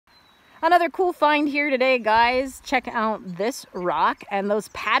Another cool find here today, guys. Check out this rock and those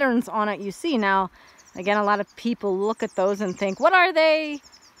patterns on it you see. Now, again, a lot of people look at those and think, what are they?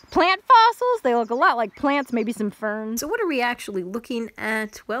 Plant fossils? They look a lot like plants, maybe some ferns. So what are we actually looking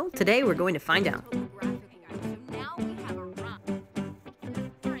at? Well, today we're going to find out. Now we have a rock.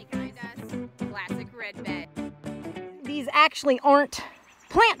 All right, guys, classic red bed. These actually aren't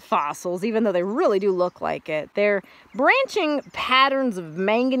plant fossils, even though they really do look like it. They're branching patterns of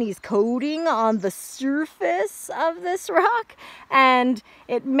manganese coating on the surface of this rock, and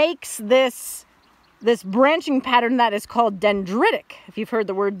it makes this branching pattern that is called dendritic. If you've heard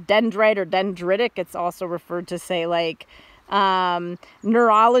the word dendrite or dendritic, it's also referred to, say, like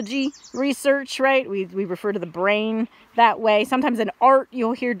neurology research, right? We refer to the brain that way. Sometimes in art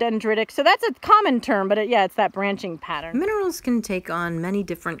you'll hear dendritic. So that's a common term, but it's that branching pattern. Minerals can take on many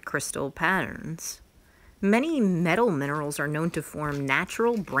different crystal patterns. Many metal minerals are known to form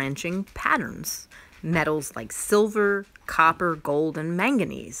natural branching patterns. Metals like silver, copper, gold, and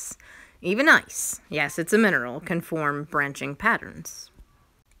manganese. Even ice, yes, it's a mineral, can form branching patterns.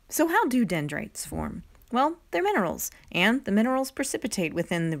 So how do dendrites form? Well, they're minerals, and the minerals precipitate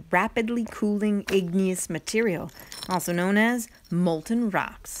within the rapidly cooling igneous material, also known as molten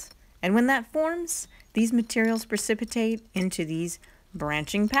rocks. And when that forms, these materials precipitate into these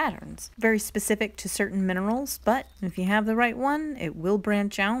branching patterns. Very specific to certain minerals, but if you have the right one, it will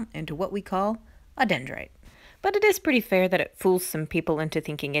branch out into what we call a dendrite. But it is pretty fair that it fools some people into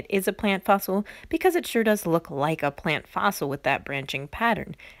thinking it is a plant fossil because it sure does look like a plant fossil with that branching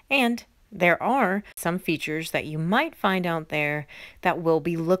pattern. And there are some features that you might find out there that will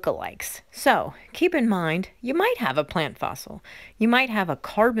be lookalikes. So keep in mind, you might have a plant fossil. You might have a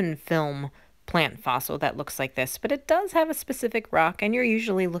carbon film plant fossil that looks like this, but it does have a specific rock, and you're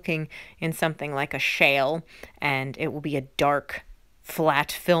usually looking in something like a shale, and it will be a dark,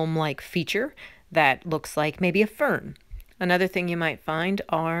 flat film-like feature that looks like maybe a fern. Another thing you might find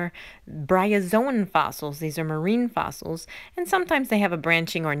are bryozoan fossils. These are marine fossils, and sometimes they have a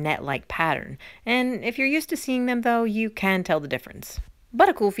branching or net-like pattern. And if you're used to seeing them, though, you can tell the difference. But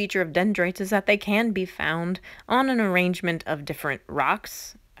a cool feature of dendrites is that they can be found on an arrangement of different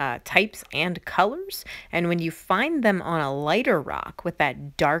rocks, types, and colors. And when you find them on a lighter rock with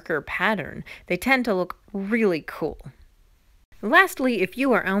that darker pattern, they tend to look really cool. Lastly, if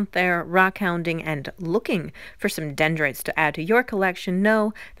you are out there rock hounding and looking for some dendrites to add to your collection,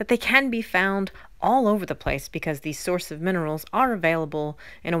 know that they can be found all over the place because these sources of minerals are available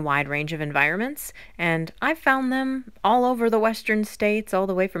in a wide range of environments, and I've found them all over the western states, all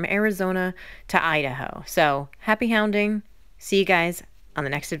the way from Arizona to Idaho. So happy hounding. See you guys on the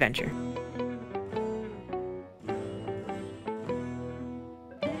next adventure.